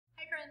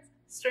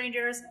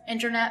strangers,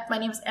 internet. My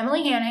name is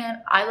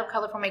EmilyHanhan. I love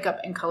colorful makeup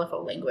and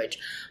colorful language.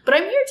 But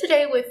I'm here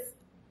today with,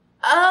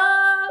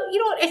 you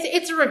know what,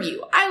 it's a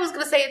review. I was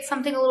gonna say it's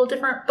something a little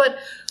different, but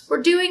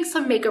we're doing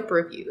some makeup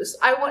reviews.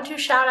 I want to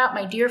shout out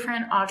my dear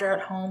friend Audra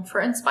at home for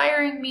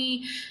inspiring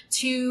me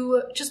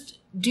to just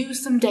do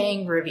some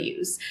dang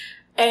reviews.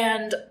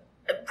 And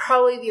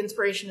probably the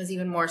inspiration is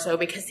even more so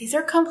because these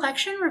are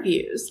complexion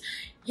reviews.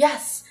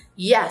 Yes,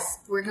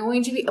 we're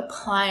going to be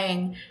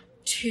applying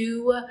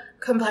 2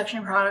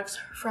 complexion products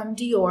from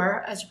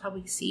Dior, as you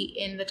probably see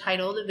in the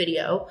title of the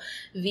video.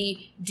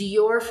 The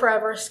Dior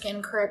Forever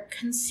Skin Correct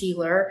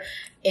Concealer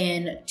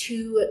in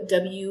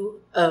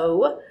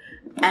 2WO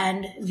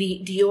and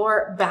the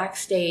Dior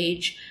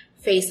Backstage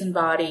Face and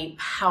Body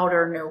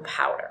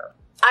Powder-No-Powder.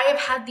 I have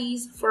had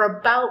these for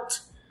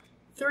about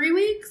 3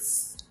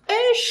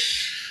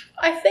 weeks-ish,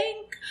 I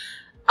think.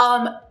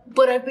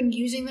 But I've been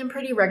using them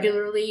pretty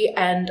regularly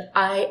and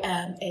I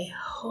am a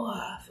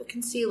whore for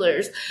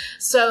concealers.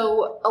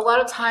 So a lot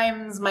of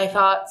times my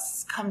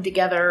thoughts come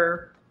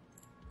together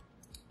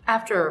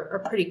after a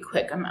pretty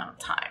quick amount of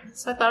time.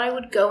 So I thought I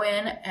would go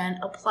in and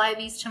apply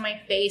these to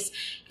my face,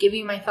 give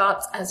you my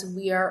thoughts as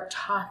we are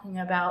talking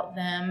about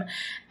them,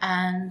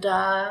 and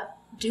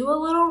do a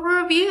little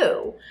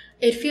review.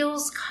 It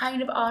feels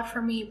kind of odd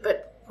for me,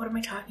 but what am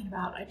I talking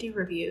about? I do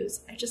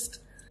reviews.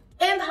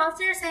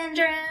 Imposter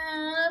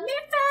syndrome!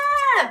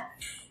 Yeah!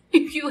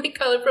 If you like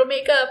colorful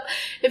makeup,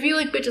 if you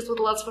like bitches with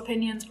lots of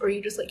opinions, or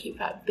you just like cute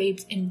fat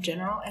babes in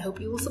general, I hope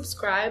you will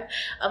subscribe.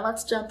 And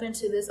let's jump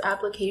into this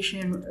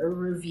application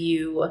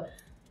review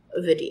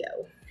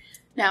video.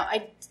 Now,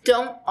 I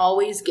don't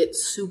always get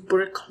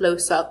super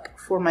close up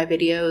for my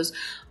videos,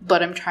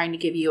 but I'm trying to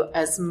give you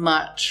as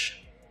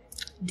much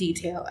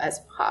detail as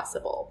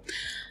possible.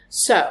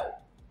 So,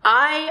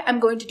 I am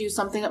going to do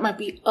something that might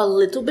be a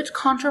little bit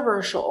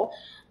controversial,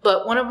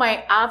 but one of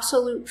my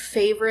absolute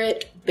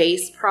favorite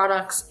base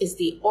products is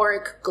the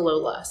Auric Glow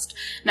Lust.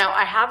 Now,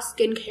 I have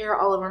skincare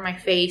all over my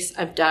face.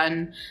 I've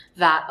done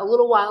that a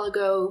little while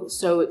ago,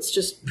 so it's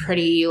just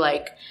pretty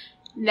like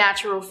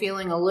natural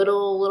feeling, a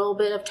little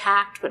bit of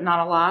tact, but not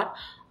a lot.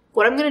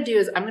 What I'm gonna do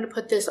is I'm gonna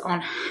put this on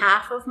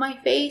half of my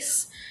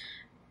face.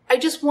 I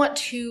just want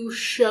to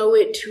show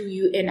it to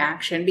you in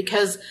action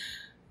because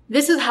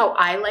this is how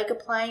I like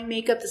applying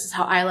makeup. This is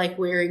how I like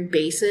wearing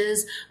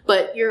bases,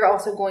 but you're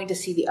also going to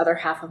see the other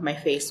half of my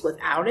face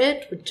without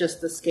it, with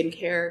just the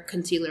skincare,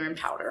 concealer, and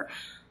powder.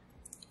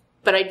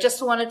 But I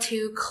just wanted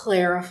to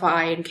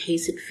clarify in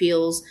case it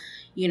feels,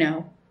 you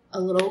know,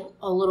 a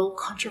little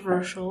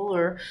controversial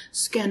or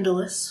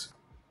scandalous.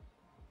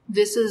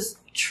 This is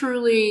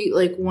truly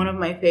like one of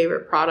my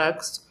favorite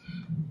products.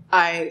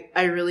 I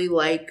really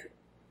like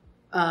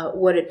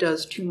what it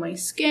does to my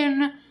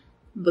skin.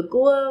 The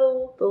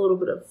glow, the little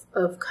bit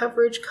of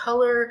coverage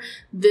color.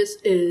 This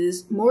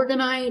is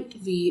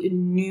Morganite, the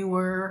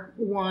newer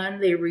one.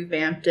 They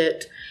revamped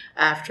it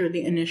after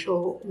the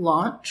initial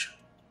launch.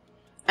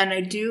 And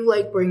I do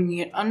like bringing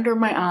it under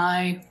my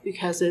eye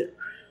because it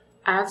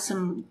adds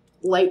some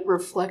light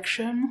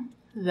reflection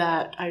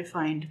that I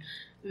find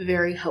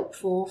very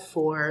helpful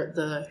for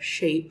the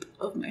shape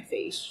of my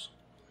face.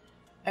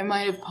 I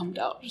might have pumped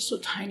out just a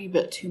tiny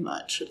bit too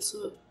much. It's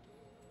a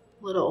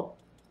little,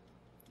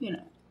 you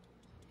know.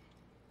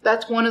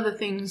 That's one of the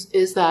things,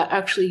 is that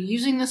actually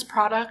using this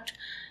product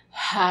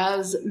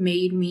has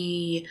made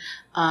me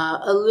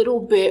a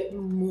little bit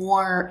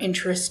more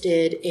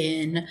interested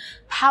in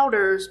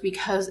powders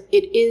because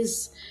it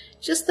is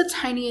just the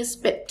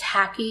tiniest bit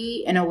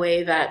tacky in a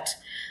way that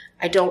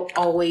I don't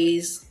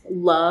always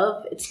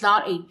love. It's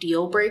not a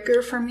deal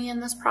breaker for me in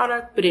this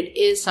product, but it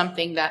is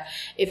something that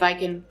if I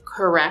can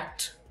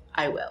correct,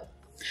 I will.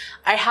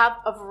 I have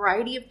a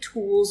variety of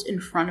tools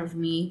in front of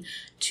me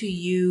to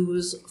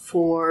use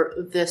for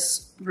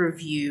this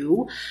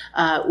review.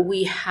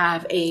 We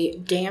have a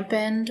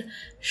dampened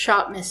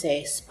Shop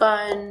Missy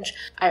sponge.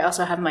 I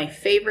also have my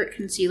favorite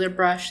concealer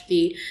brush,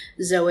 the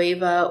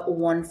Zoeva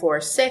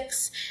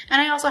 146.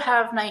 And I also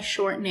have nice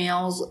short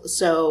nails,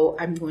 so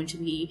I'm going to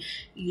be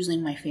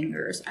using my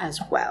fingers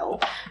as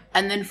well.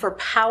 And then for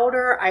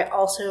powder, I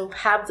also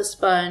have the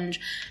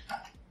sponge.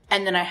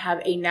 And then I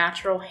have a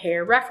natural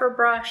hair refer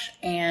brush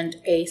and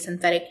a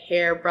synthetic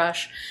hair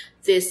brush.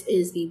 This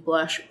is the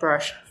blush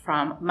brush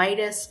from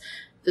Midas.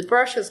 The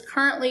brush is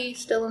currently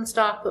still in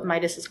stock, but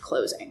Midas is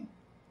closing,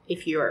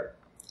 if you're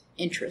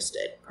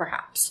interested,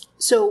 perhaps.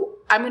 So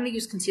I'm going to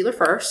use concealer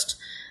first.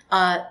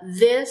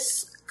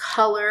 This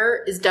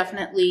color is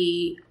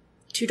definitely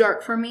too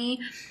dark for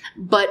me,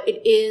 but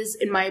it is,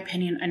 in my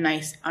opinion, a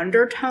nice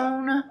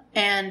undertone.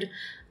 And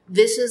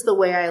this is the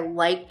way I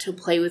like to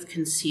play with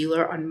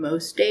concealer on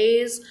most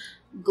days.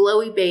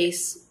 Glowy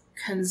base,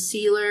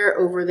 concealer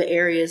over the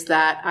areas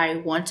that I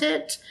want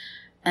it,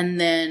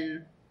 and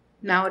then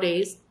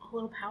nowadays, a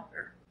little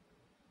powder.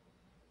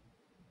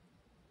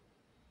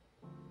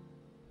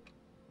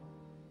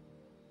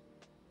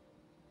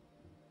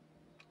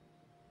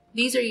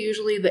 These are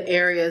usually the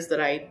areas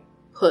that I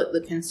put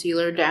the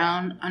concealer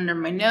down: under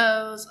my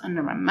nose,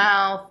 under my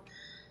mouth,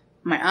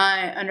 my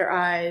eye, under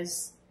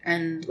eyes,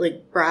 and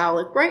like brow,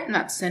 like right in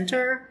that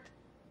center,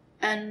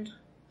 and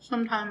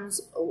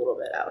sometimes a little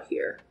bit out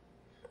here,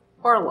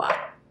 or a lot,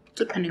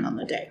 depending on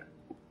the day.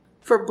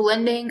 For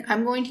blending,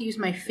 I'm going to use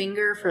my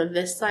finger for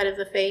this side of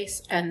the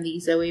face and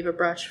the Zoeva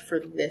brush for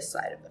this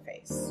side of the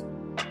face.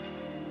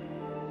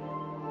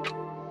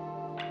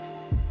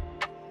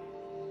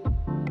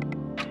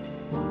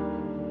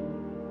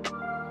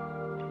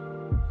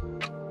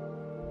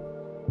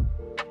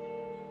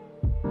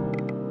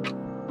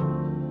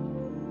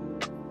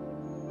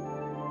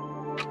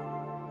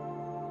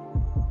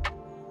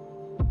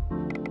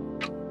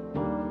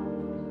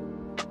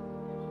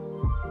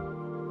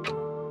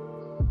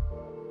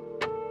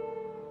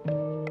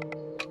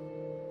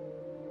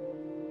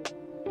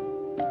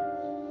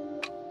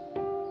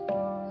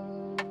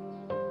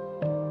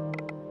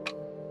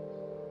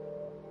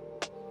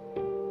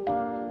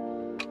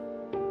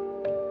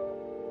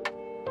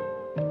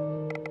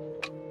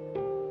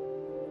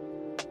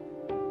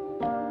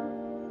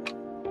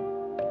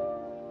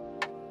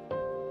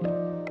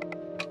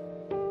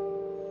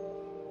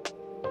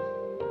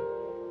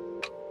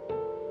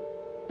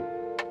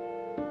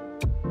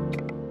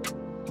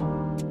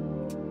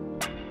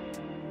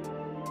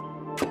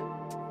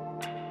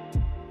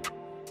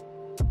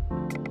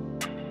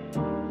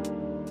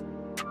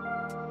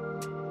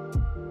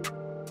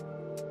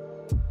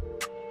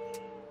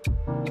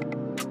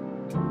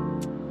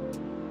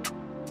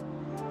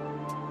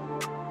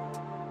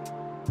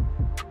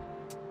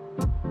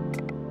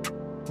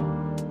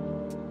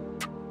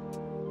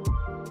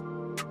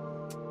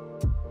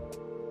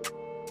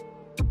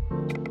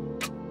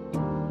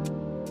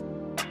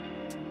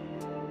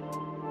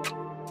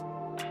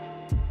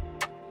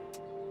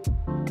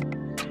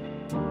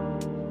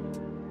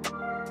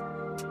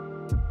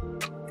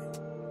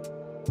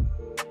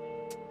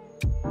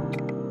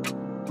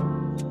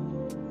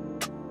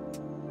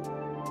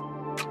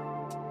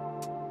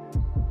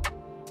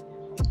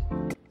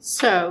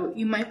 So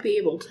you might be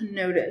able to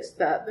notice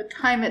that the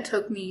time it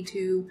took me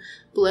to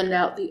blend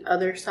out the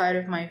other side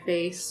of my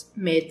face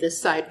made this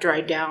side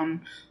dry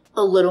down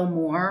a little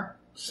more.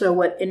 So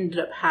what ended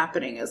up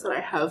happening is that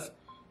I have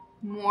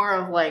more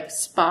of like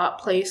spot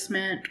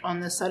placement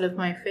on this side of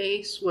my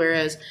face,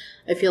 whereas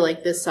I feel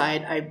like this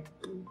side,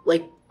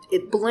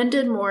 it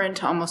blended more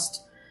into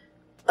almost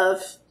a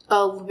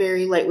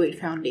very lightweight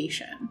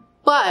foundation.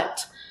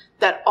 But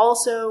that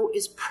also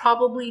is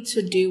probably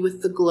to do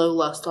with the Glow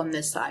Lust on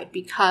this side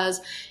because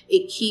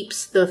it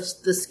keeps the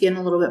skin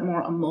a little bit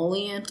more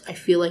emollient. I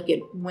feel like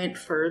it went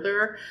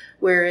further,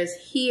 whereas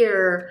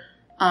here,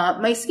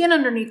 my skin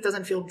underneath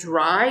doesn't feel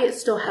dry. It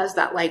still has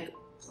that like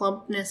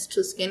plumpness to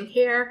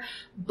skincare,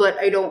 but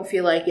I don't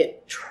feel like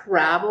it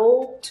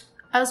traveled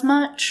as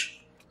much,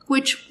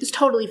 which is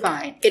totally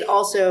fine. It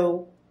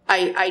also,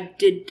 I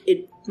did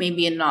it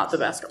maybe in not the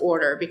best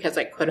order because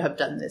I could have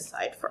done this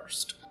side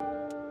first.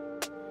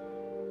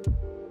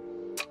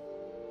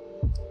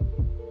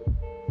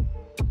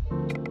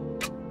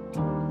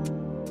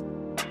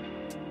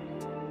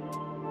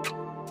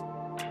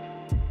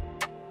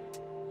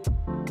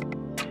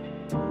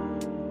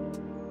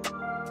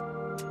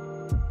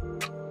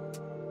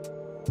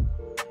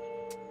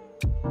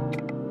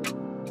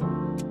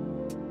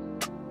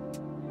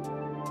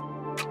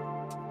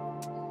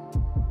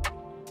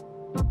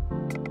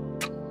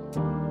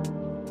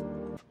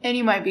 And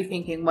you might be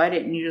thinking, why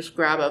didn't you just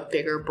grab a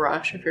bigger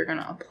brush if you're going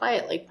to apply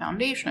it like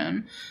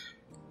foundation?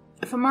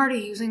 If I'm already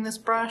using this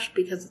brush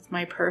because it's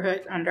my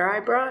perfect under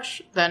eye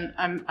brush, then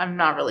I'm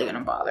not really going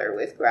to bother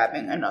with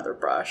grabbing another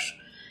brush.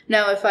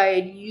 Now, if I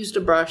had used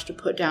a brush to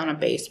put down a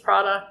base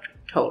product,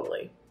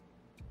 totally.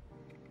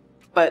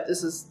 But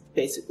this is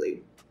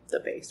basically the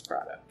base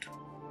product.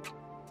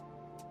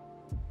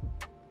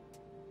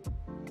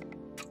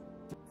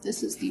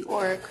 This is the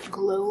Auric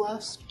Glow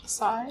Lust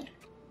side.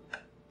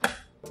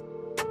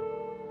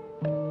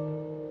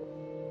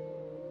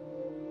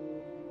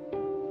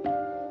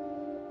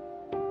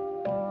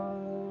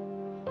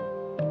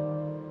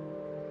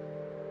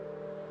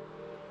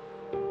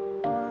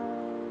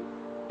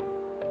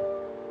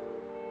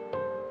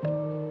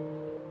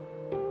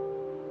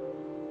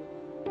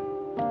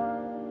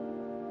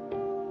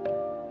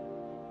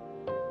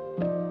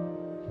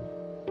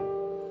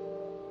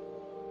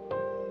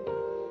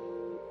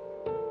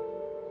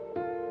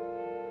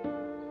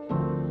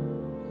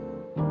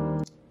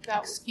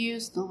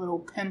 Excuse the little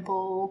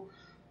pimple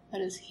that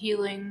is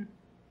healing,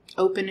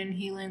 open and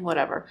healing,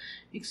 whatever.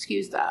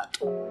 Excuse that.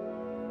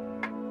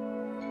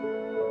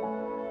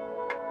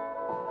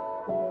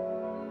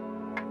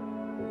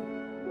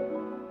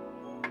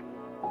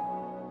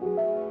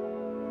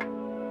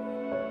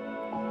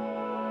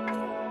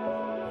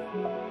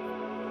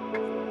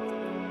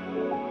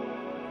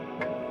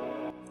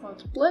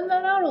 Let's blend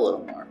that out a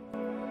little more.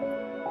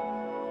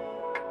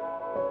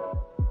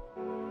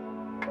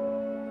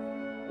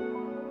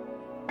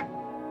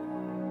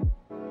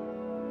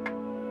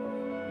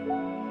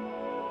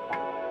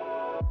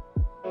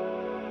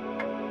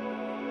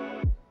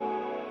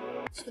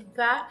 So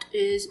that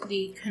is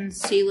the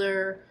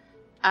concealer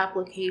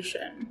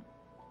application.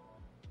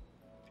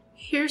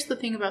 here's the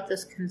thing about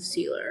this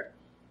concealer.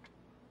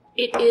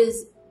 It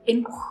is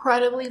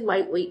incredibly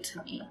lightweight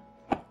to me.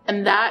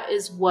 And that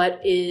is what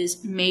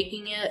is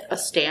making it a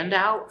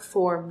standout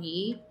for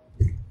me.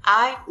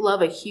 I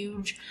love a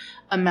huge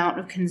amount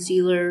of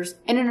concealers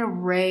in an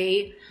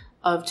array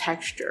of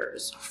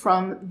textures,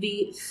 from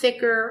the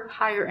thicker,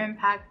 higher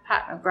impact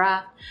Pat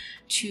McGrath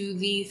to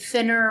the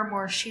thinner,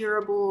 more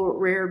sheerable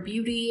Rare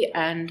Beauty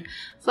and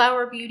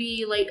Flower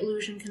Beauty light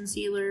illusion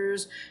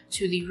concealers,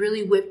 to the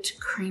really whipped,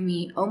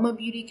 creamy Oma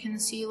Beauty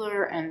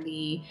concealer and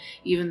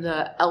even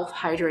the e.l.f.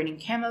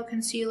 hydrating camo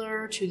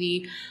concealer, to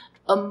the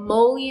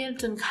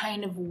emollient and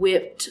kind of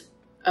whipped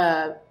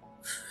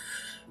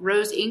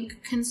Rose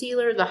Ink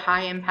concealer, the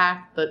high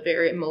impact but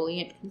very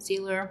emollient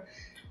concealer.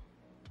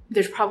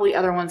 There's probably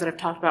other ones that I've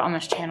talked about on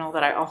this channel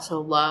that I also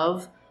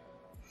love.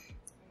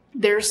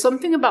 There's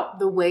something about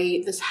the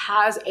way this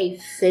has a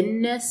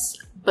thinness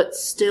but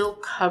still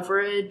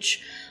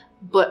coverage,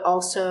 but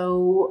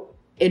also,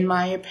 in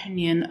my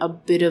opinion, a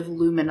bit of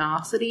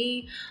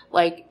luminosity.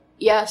 Like,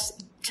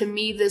 yes, to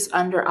me this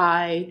under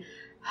eye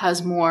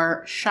has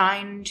more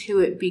shine to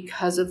it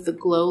because of the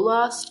Glow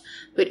Lust,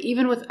 but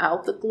even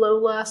without the Glow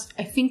Lust,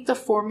 I think the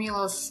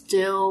formula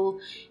still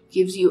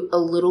gives you a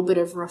little bit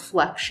of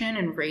reflection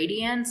and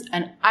radiance,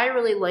 and I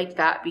really like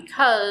that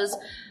because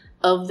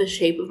of the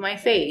shape of my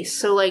face.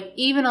 So like,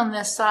 even on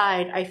this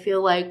side, I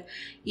feel like,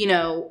 you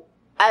know,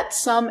 at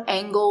some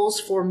angles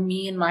for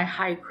me and my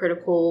high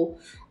critical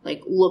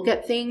like look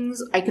at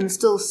things, I can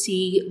still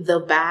see the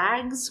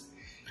bags.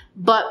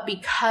 But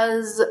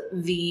because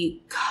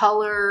the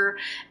color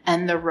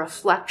and the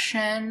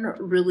reflection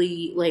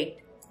really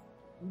like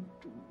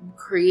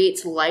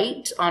creates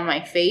light on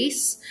my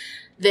face,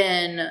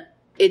 then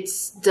it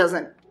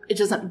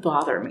doesn't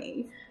bother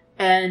me.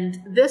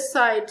 And this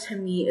side to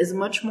me is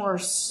much more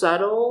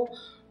subtle,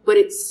 but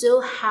it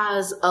still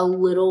has a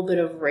little bit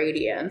of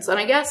radiance. And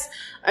I guess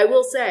I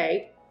will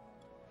say,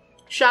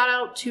 shout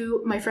out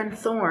to my friend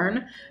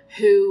Thorn,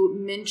 who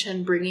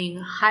mentioned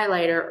bringing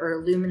highlighter or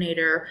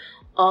illuminator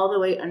all the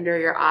way under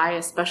your eye,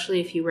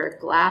 especially if you wear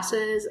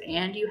glasses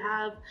and you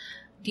have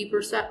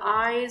deeper set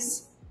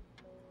eyes.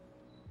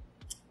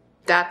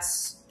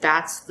 That's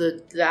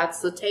the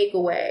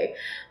takeaway.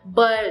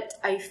 But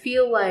I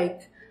feel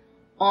like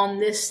on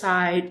this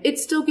side, it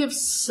still gives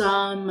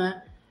some,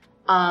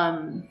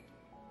 I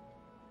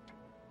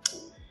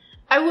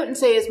wouldn't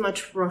say as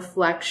much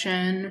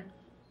reflection,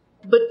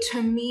 but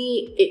to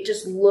me, it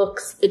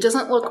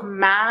doesn't look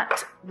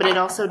matte, but it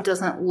also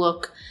doesn't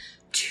look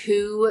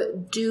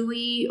too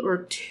dewy or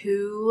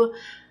too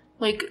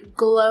like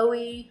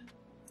glowy,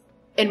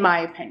 in my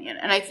opinion.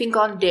 And I think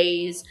on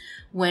days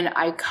when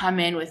I come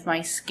in with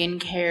my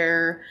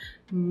skincare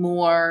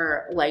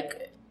more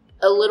like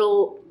a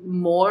little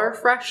more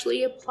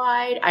freshly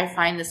applied, I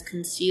find this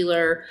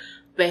concealer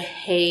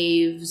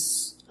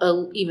behaves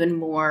even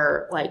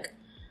more like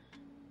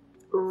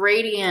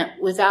radiant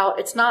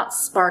it's not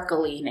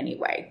sparkly in any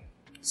way.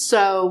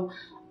 So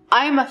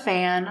I'm a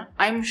fan.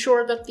 I'm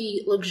sure that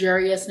the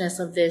luxuriousness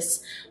of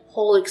this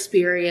whole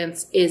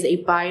experience is a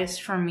bias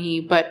for me,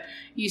 but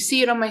you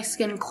see it on my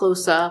skin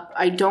close up.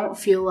 I don't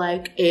feel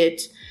like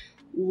it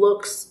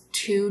looks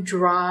too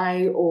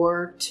dry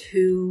or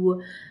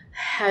too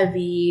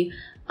heavy.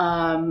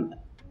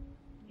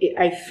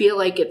 I feel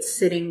like it's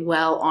sitting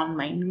well on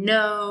my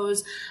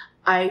nose.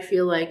 I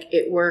feel like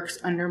it works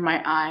under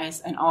my eyes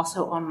and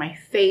also on my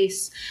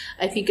face.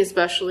 I think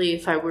especially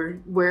if I were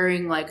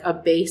wearing like a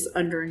base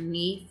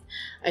underneath,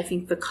 I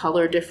think the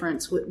color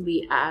difference wouldn't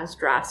be as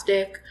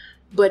drastic,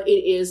 but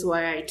it is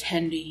why I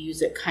tend to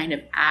use it kind of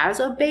as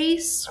a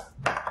base.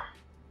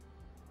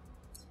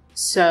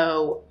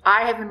 So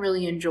I have been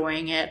really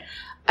enjoying it.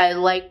 I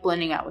like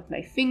blending out with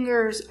my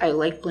fingers. I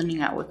like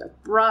blending out with a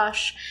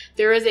brush.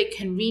 There is a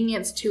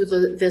convenience to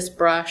this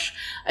brush.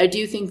 I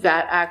do think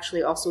that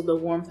actually also the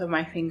warmth of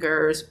my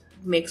fingers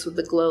mixed with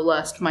the Glow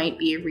Lust might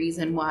be a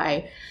reason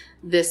why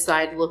this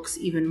side looks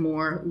even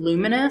more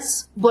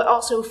luminous. But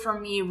also for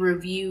me,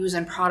 reviews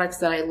and products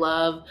that I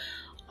love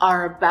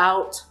are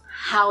about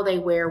how they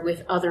wear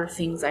with other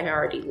things I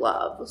already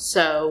love.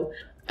 So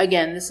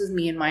again, this is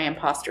me and my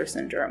imposter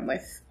syndrome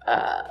with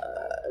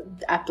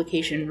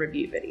application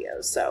review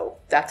videos. So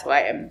that's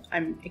why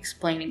I'm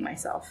explaining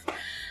myself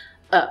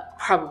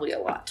probably a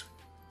lot.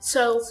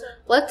 So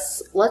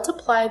let's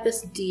apply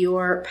this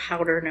Dior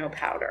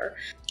Powder-No-Powder.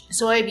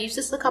 So I've used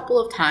this a couple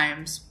of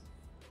times,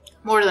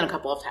 more than a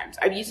couple of times.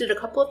 I've used it a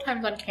couple of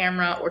times on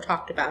camera or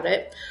talked about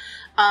it.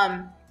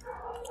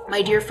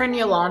 My dear friend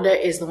Yolanda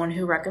is the one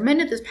who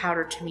recommended this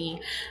powder to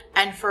me,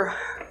 and for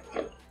her,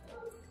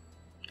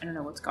 I don't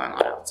know what's going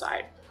on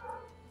outside.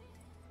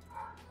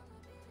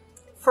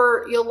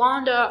 For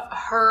Yolanda,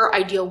 her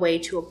ideal way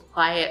to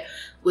apply it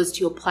was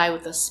to apply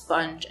with a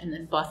sponge and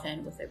then buff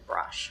in with a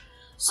brush.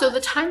 So the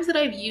times that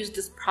I've used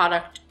this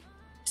product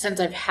since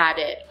I've had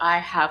it, I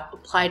have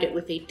applied it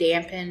with a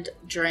dampened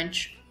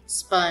drench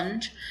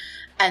sponge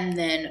and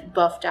then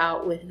buffed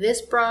out with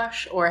this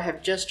brush, or I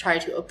have just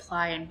tried to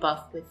apply and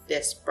buff with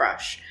this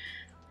brush.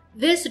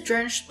 This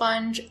drench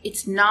sponge,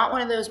 it's not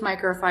one of those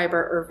microfiber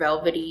or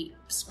velvety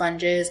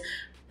sponges,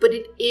 but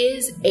it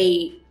is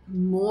a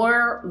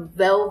more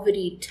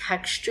velvety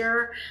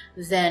texture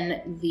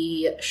than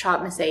the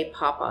Shop Miss A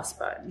Papa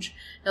sponge.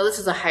 Now this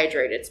is a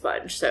hydrated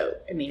sponge, so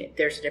I mean,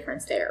 there's a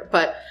difference there,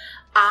 but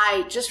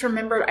I just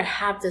remembered I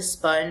have this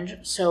sponge,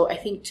 so I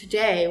think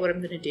today what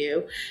I'm gonna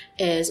do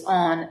is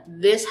on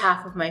this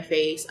half of my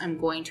face, I'm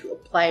going to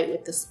apply it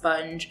with the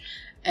sponge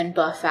and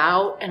buff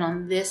out, and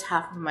on this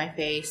half of my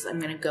face, I'm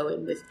gonna go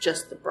in with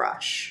just the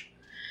brush.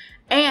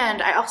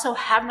 And I also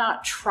have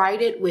not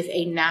tried it with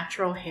a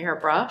natural hair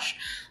brush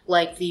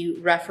like the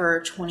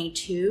Refer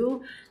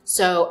 22,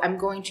 so I'm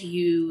going to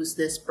use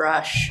this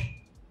brush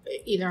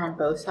either on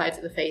both sides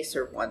of the face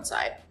or one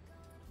side.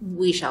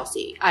 We shall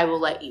see. I will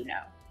let you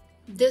know.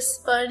 This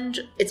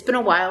sponge, it's been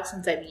a while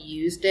since I've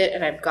used it,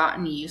 and I've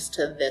gotten used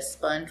to this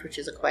sponge, which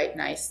is a quite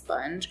nice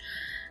sponge.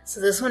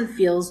 So this one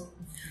feels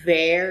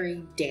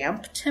very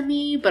damp to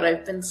me, but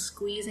I've been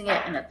squeezing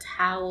it in a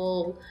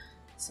towel.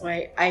 So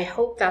I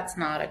hope that's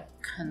not a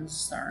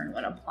concern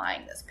when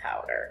applying this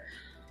powder.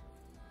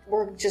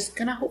 We're just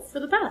gonna hope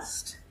for the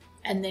best.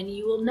 And then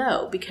you will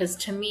know, because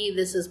to me,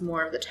 this is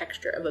more of the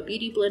texture of a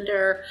beauty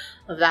blender,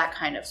 of that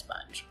kind of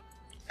sponge.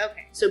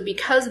 Okay, so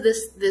because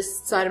this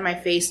side of my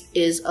face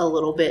is a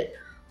little bit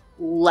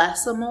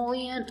less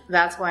emollient,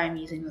 that's why I'm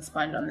using the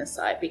sponge on this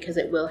side, because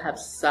it will have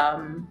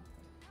some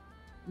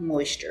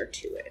moisture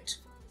to it.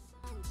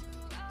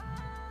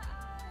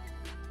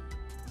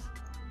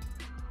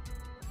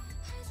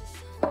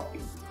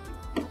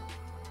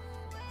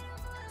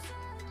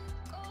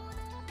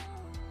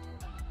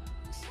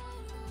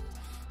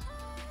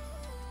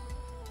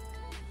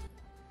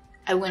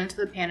 I went into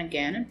the pan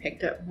again and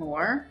picked up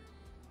more.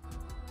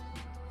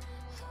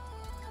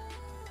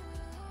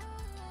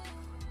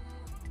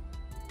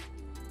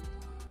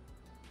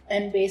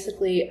 And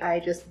basically I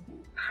just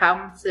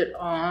pounce it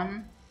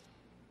on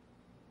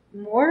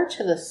more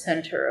to the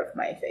center of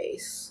my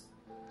face.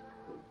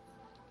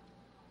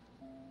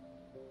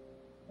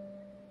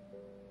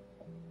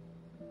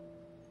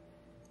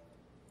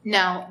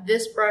 Now,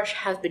 this brush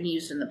has been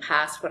used in the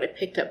past, but I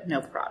picked up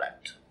no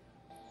product.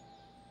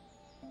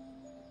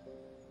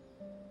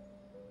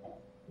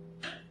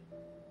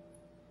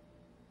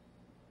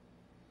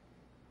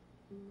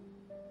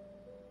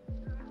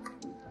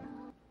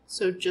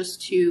 So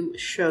just to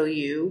show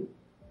you,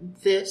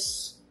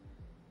 this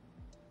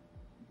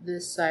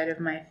side of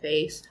my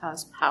face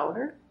has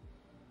powder,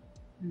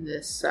 and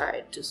this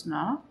side does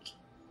not.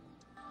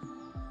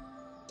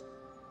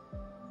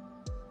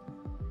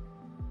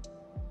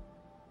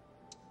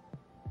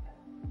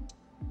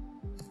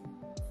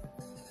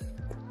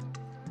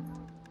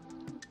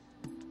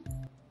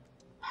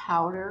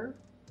 Powder,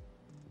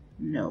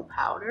 no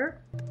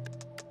powder.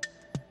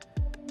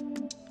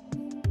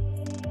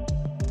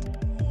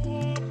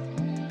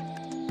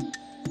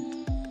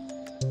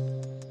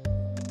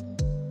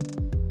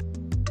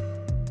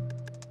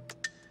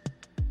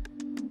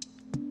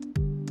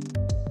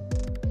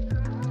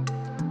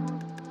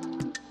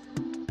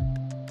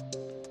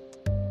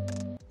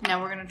 Now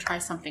we're gonna try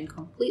something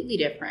completely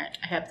different.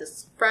 I have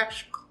this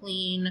fresh,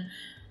 clean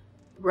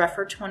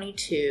Refer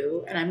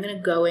 22, and I'm gonna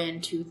go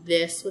into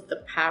this with the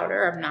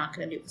powder. I'm not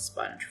gonna do the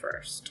sponge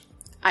first.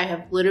 I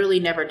have literally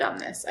never done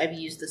this. I've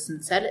used the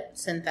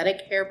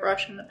synthetic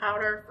hairbrush in the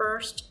powder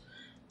first,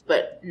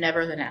 but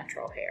never the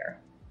natural hair.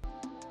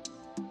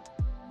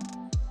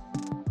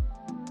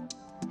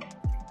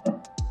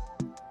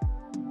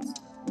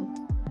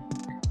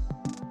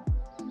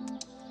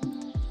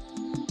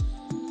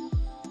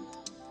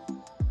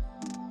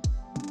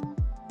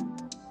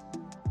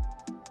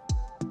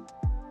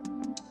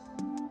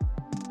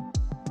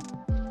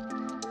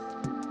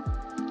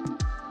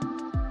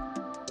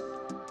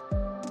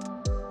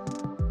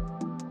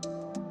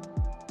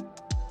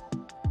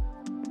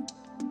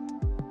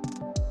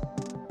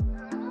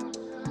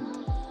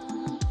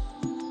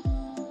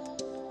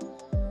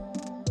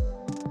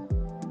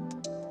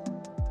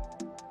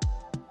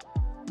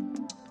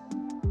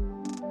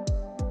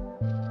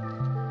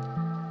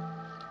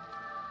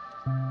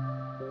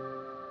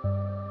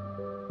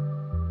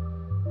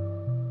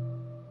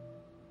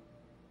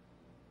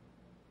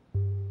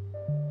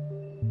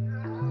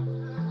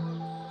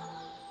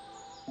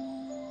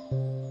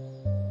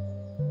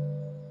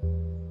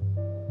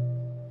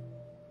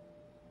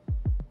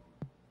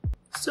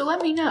 So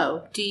let me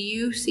know, do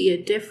you see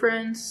a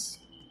difference?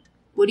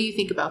 What do you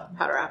think about the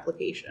powder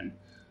application?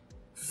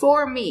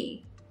 For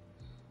me,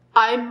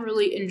 I'm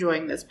really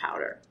enjoying this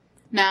powder.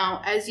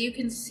 Now, as you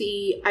can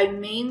see, I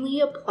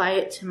mainly apply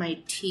it to my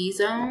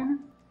T-zone.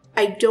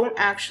 I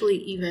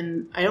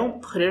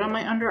don't put it on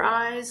my under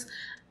eyes.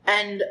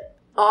 And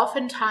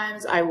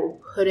oftentimes I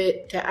will put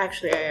it to,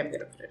 actually I am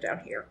gonna put it down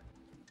here.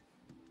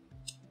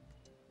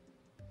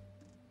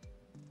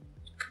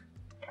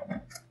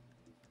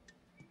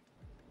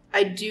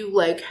 I do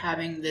like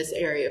having this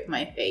area of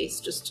my face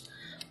just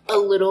a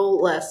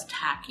little less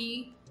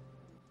tacky.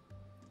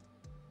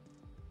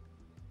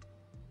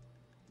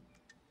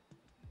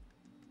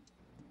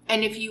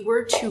 And if you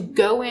were to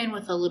go in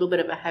with a little bit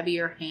of a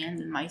heavier hand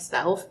than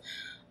myself,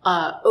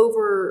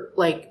 over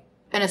like,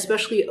 and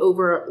especially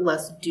over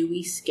less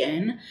dewy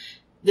skin,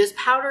 this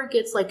powder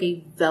gets like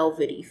a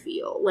velvety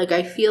feel. Like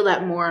I feel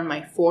that more on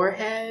my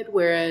forehead,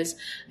 whereas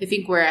I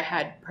think where I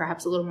had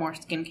perhaps a little more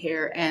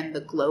skincare and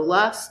the Glow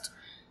Lust,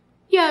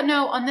 yeah,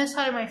 no, on this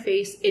side of my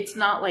face, it's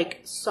not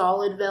like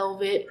solid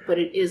velvet, but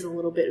it is a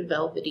little bit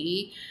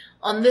velvety.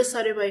 On this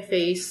side of my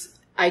face,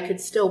 I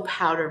could still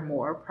powder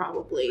more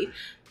probably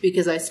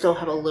because I still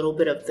have a little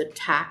bit of the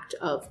tact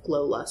of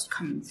Glow Lust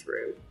coming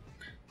through.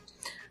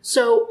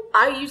 So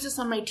I use this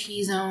on my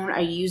T-zone. I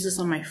use this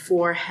on my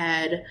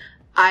forehead.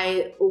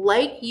 I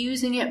like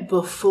using it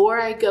before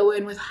I go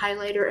in with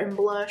highlighter and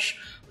blush,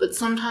 but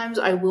sometimes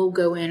I will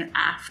go in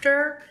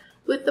after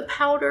with the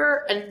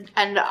powder,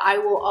 and I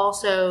will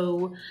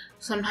also,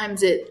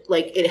 sometimes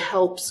it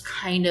helps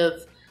kind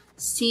of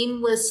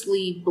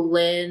seamlessly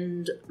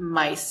blend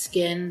my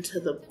skin to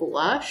the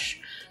blush,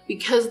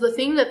 because the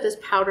thing that this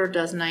powder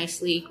does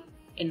nicely,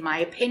 in my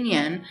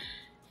opinion,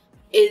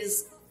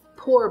 is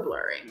pore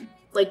blurring.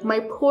 Like my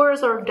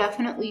pores are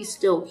definitely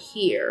still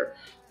here,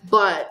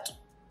 but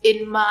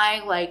in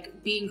my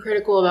like being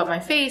critical about my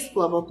face,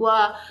 blah, blah,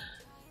 blah,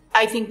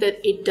 I think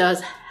that it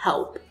does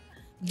help.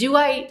 Do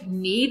I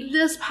need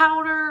this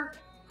powder?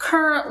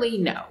 Currently,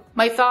 no.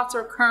 My thoughts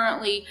are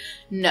currently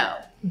no.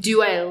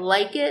 Do I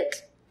like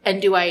it? And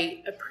do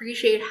I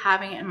appreciate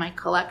having it in my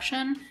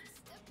collection?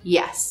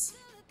 Yes.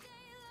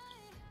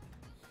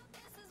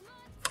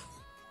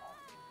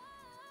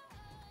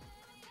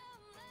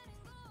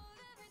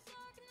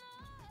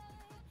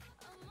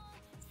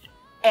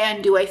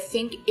 And do I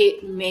think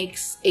it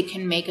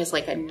can make us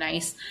like a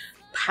nice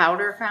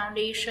powder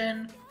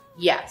foundation?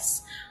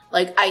 Yes.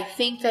 Like, I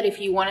think that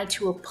if you wanted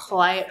to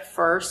apply it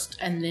first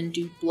and then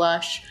do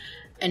blush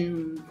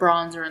and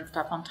bronzer and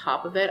stuff on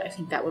top of it, I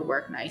think that would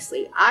work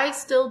nicely. I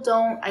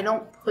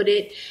don't put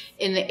it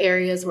in the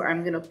areas where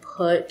I'm gonna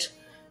put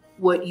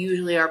what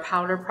usually are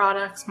powder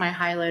products, my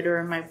highlighter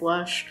and my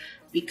blush,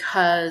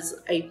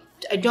 because I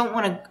don't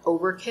wanna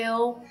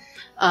overkill,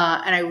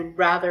 and I would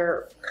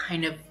rather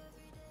kind of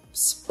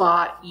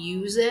spot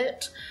use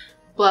it.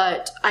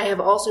 But I have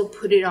also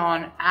put it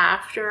on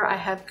after I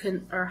have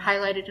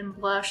highlighted and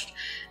blushed,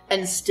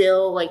 and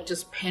still like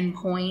just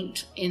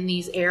pinpoint in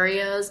these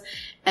areas,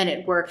 and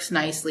it works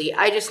nicely.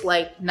 I just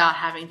like not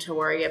having to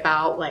worry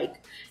about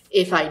like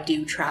if I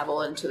do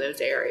travel into those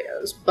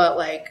areas. But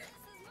like,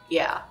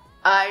 yeah,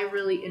 I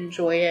really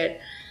enjoy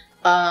it.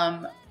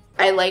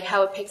 I like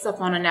how it picks up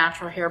on a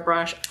natural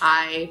hairbrush.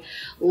 I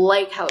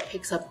like how it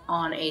picks up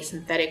on a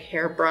synthetic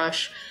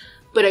hairbrush.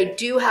 But I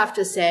do have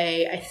to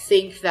say, I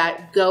think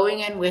that going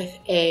in with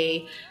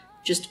a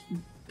just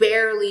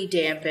barely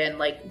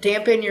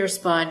dampen your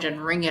sponge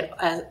and wring it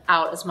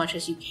out as much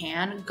as you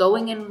can.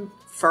 Going in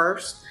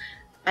first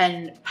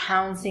and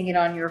pouncing it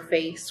on your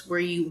face where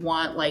you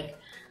want like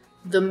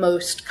the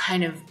most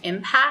kind of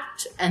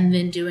impact, and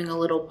then doing a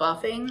little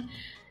buffing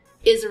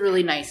is a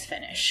really nice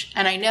finish.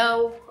 And I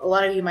know a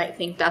lot of you might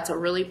think that's a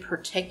really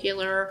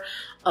particular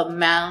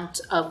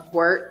amount of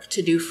work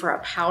to do for a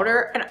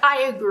powder, and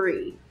I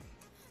agree.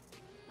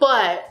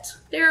 But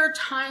there are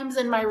times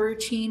in my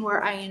routine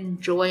where I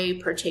enjoy a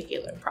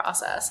particular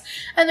process,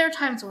 and there are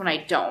times when I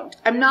don't.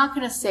 I'm not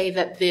gonna say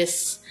that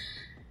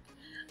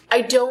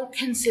I don't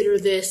consider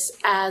this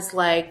as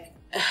like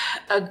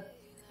a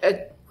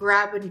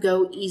grab and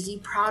go easy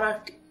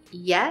product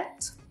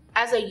yet.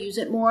 As I use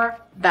it more,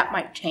 that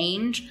might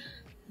change.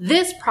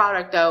 This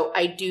product though,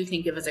 I do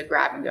think of as a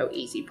grab and go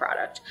easy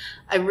product.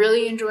 I'm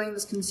really enjoying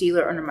this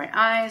concealer under my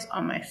eyes,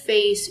 on my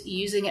face,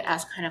 using it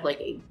as kind of like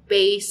a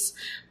base.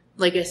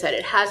 Like I said,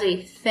 it has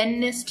a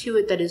thinness to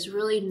it that is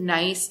really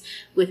nice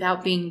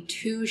without being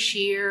too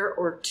sheer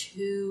or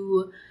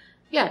too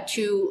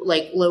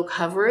like low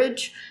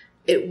coverage.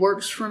 It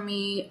works for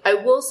me. I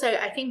will say,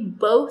 I think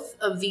both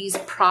of these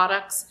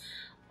products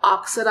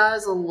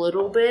oxidize a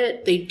little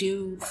bit. They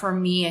do, for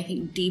me, I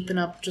think deepen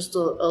up just a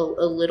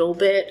little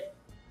bit.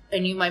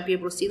 And you might be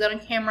able to see that on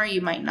camera,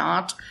 you might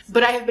not.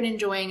 But I have been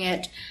enjoying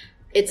it.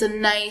 It's a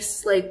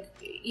nice, like,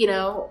 you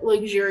know,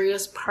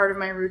 luxurious part of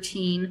my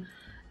routine.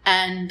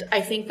 And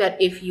I think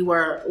that if you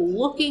are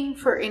looking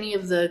for any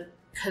of the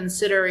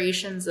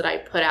considerations that I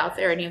put out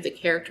there, any of the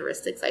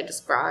characteristics I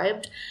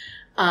described,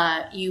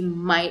 you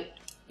might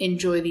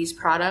enjoy these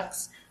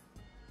products.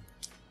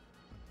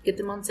 Get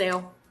them on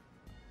sale.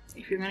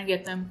 If you're gonna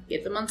get them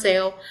on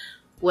sale.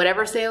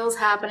 Whatever sale is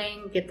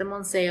happening, get them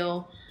on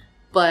sale.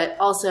 But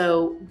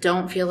also,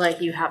 don't feel like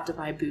you have to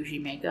buy bougie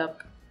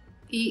makeup.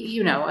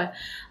 You know,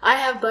 I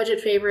have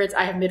budget favorites,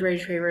 I have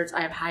mid-range favorites,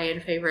 I have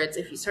high-end favorites.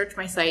 If you search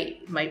my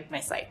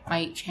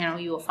channel,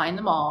 you will find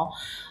them all.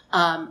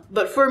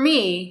 But for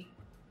me,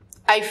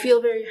 I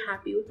feel very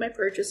happy with my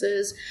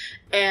purchases,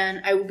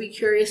 and I will be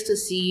curious to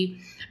see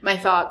my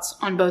thoughts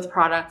on both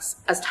products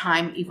as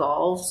time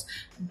evolves.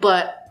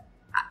 But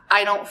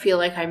I don't feel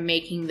like I'm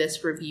making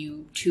this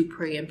review too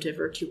preemptive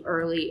or too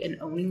early in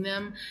owning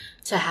them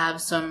to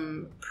have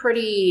some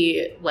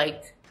pretty,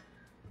 like,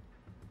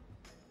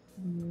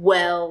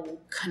 well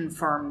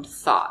confirmed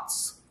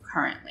thoughts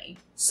currently.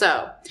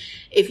 So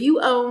if you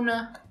own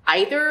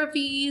either of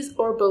these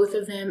or both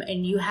of them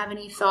and you have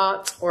any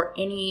thoughts or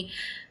any,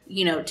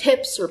 you know,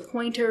 tips or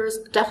pointers,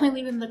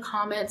 definitely leave them in the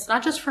comments,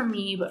 not just for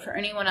me, but for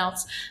anyone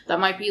else that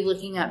might be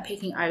looking at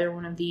picking either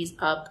one of these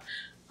up.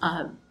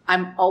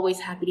 I'm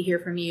always happy to hear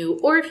from you.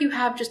 Or if you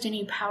have just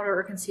any powder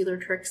or concealer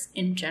tricks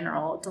in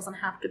general, it doesn't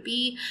have to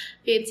be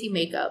fancy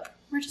makeup.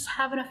 We're just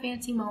having a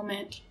fancy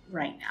moment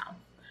right now.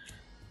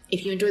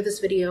 If you enjoyed this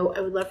video,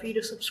 I would love for you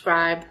to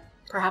subscribe,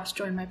 perhaps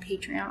join my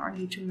Patreon or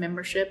YouTube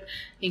membership.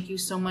 Thank you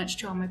so much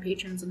to all my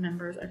patrons and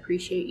members. I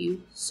appreciate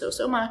you so,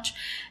 so much.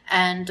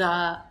 And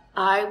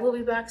I will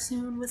be back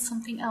soon with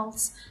something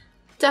else,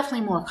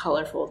 definitely more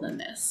colorful than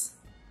this.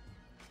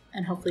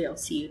 And hopefully I'll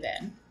see you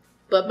then.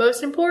 But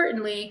most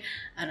importantly,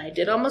 and I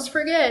did almost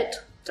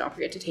forget, don't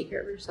forget to take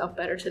care of yourself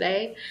better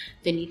today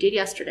than you did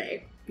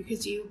yesterday,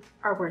 because you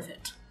are worth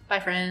it. Bye,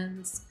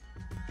 friends.